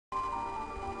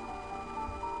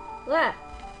Yeah.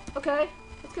 Okay,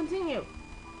 let's continue.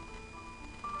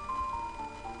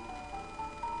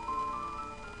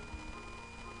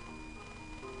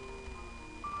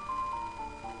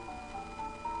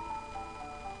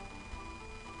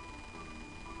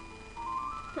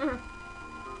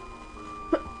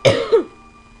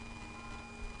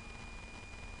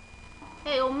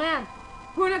 Hey, old man.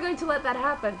 We're not going to let that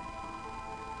happen.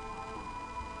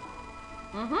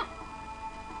 Mm-hmm.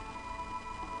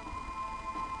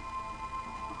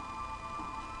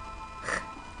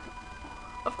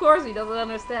 Of course he doesn't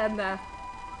understand that.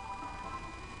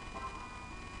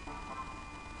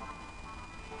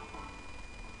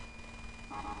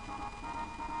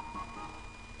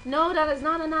 No, that is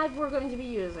not a knife we're going to be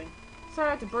using.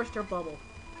 Sorry to burst your bubble.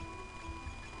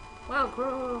 Wow,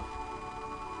 Crow.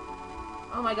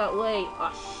 Oh my god, wait.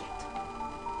 Oh, shit.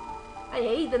 I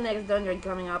hate the next dungeon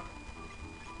coming up.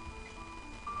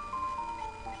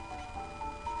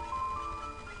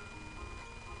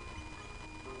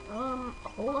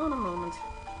 Hold on a moment.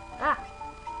 Ah!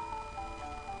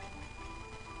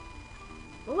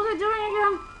 What was I doing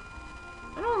again?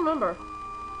 I don't remember.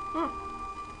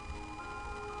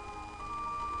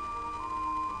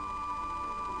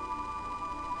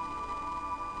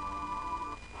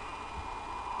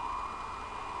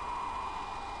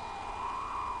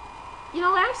 You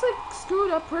know, I actually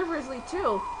screwed up previously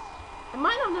too. I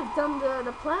might not have done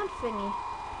the plant thingy.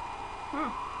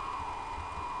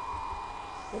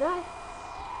 Did I?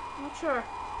 I'm not sure.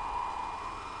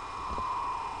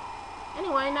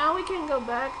 Anyway, now we can go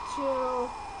back to...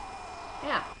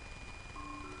 Yeah.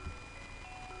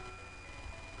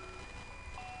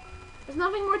 There's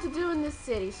nothing more to do in this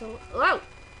city, so... Whoa!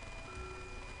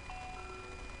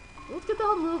 Let's get the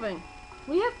hell moving.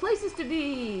 We have places to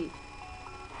be.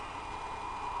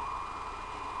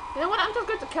 You know what? I'm just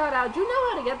going to cut out. You know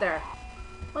how to get there.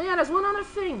 Oh yeah, there's one other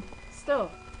thing. Still.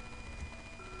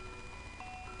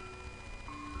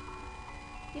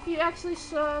 If you actually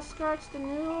scratch the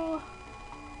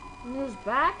news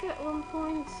back at one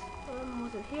point,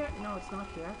 was it here? No, it's not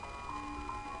here.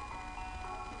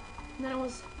 And then it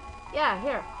was, yeah,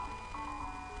 here.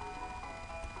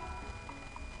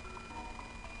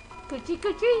 Coochie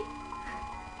coochie.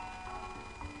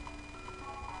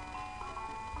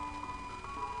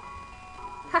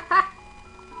 Haha.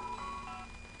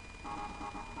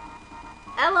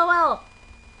 LOL.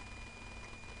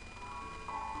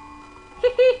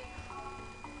 Hehe.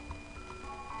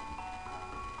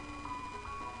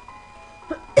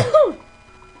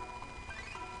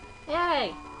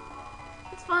 Yay!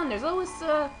 It's fun. There's always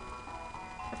a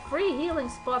free healing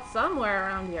spot somewhere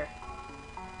around here.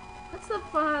 That's the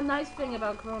nice thing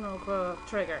about Chrono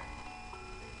Trigger.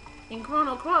 In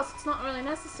Chrono Cross, it's not really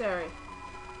necessary.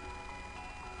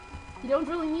 You don't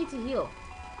really need to heal.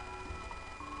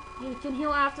 You can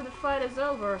heal after the fight is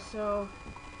over, so...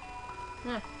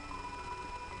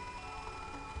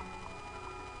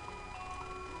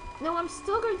 No, I'm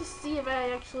still going to see if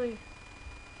I actually...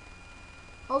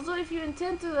 Also, if you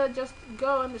intend to just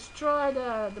go and destroy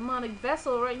the demonic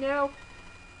vessel right now,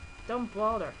 don't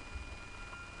bother.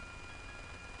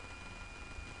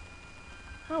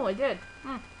 Oh, I did.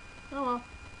 Oh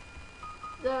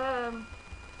well.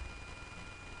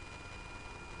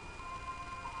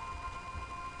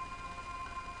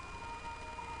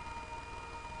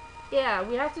 Yeah,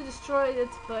 we have to destroy it,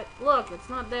 but look, it's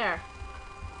not there.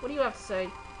 What do you have to say?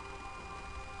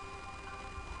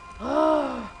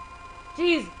 Oh,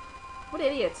 jeez, what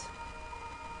idiots.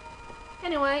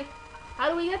 Anyway, how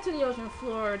do we get to the ocean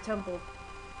floor temple?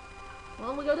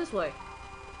 Well, we go this way.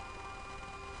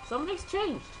 Something's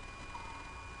changed.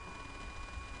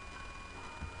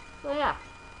 So yeah,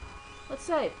 let's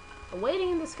save. Awaiting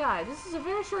in the sky. This is a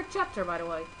very short chapter, by the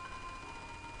way.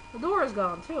 The door is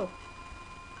gone, too.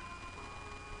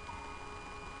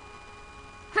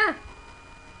 Huh!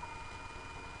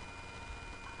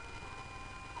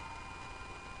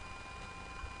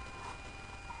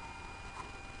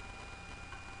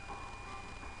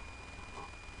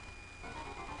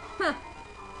 Huh.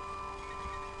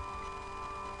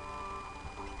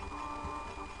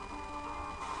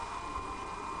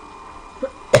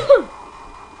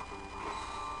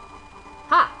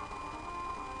 Ha!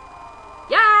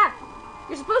 Yeah!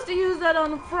 You're supposed to use that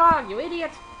on a frog, you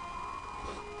idiot!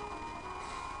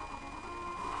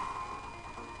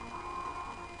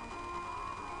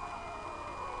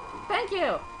 Thank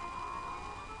you!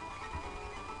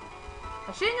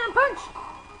 Machine gun punch!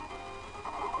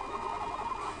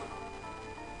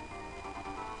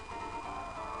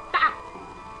 Ah!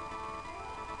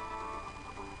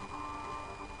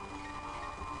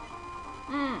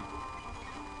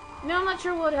 You know, I'm not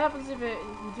sure what happens if you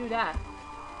do that.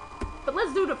 But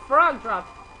let's do the frog drop.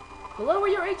 The lower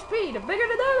your HP, the bigger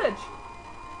the damage.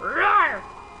 Roar!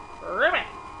 Ribbit!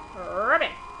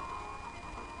 Ribbit!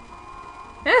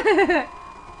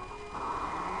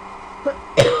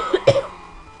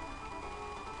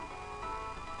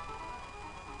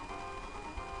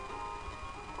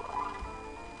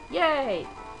 Yay!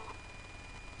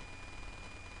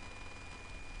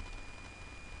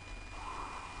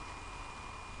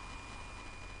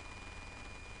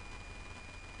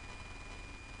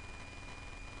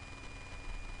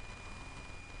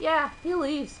 Yeah, he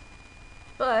leaves.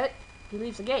 But he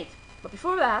leaves the gate. But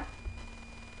before that,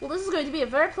 well, this is going to be a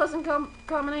very pleasant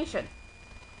combination.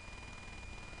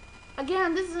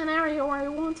 Again, this is an area where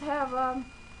you won't have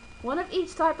one of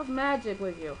each type of magic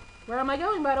with you. Where am I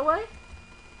going, by the way?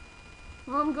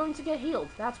 Well, I'm going to get healed.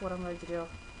 That's what I'm going to do.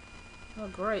 Oh,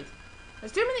 great.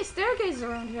 There's too many staircases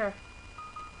around here.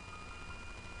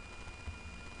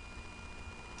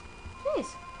 Jeez.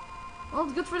 Well,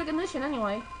 it's good for the condition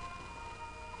anyway.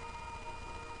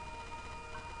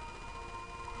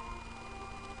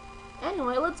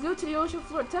 Anyway, let's go to the Ocean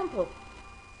Floor Temple.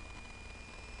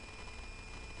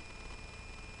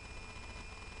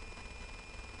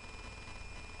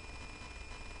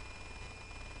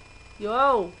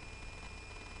 Yo!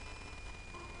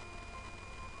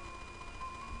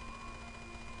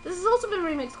 This has also been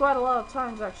remixed quite a lot of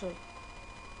times, actually.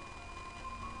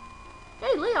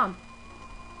 Hey, Leon!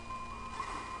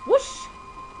 Whoosh!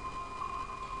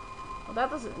 Well, that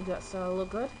doesn't look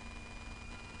good.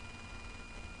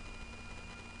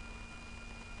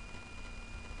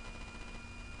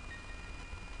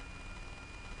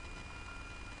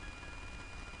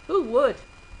 Who would?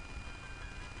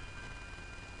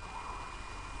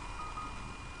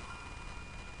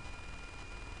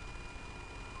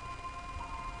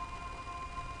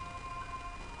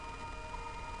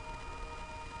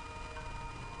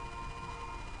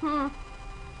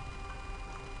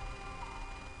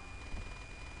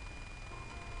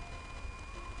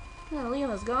 Yeah, Leon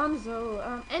is gone,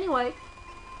 so, anyway.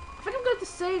 I think I'm going to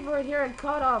save right here and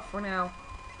cut off for now.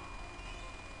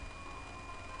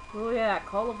 Oh yeah,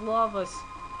 Call of Lavas.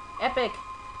 Epic.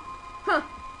 Huh.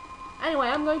 Anyway,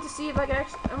 I'm going to see if I can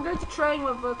I'm going to train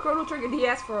with Chrono Trigger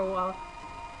DS for a while.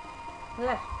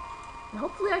 Yeah. And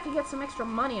hopefully I can get some extra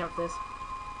money out of this.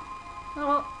 Oh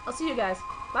well, I'll see you guys.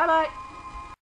 Bye bye.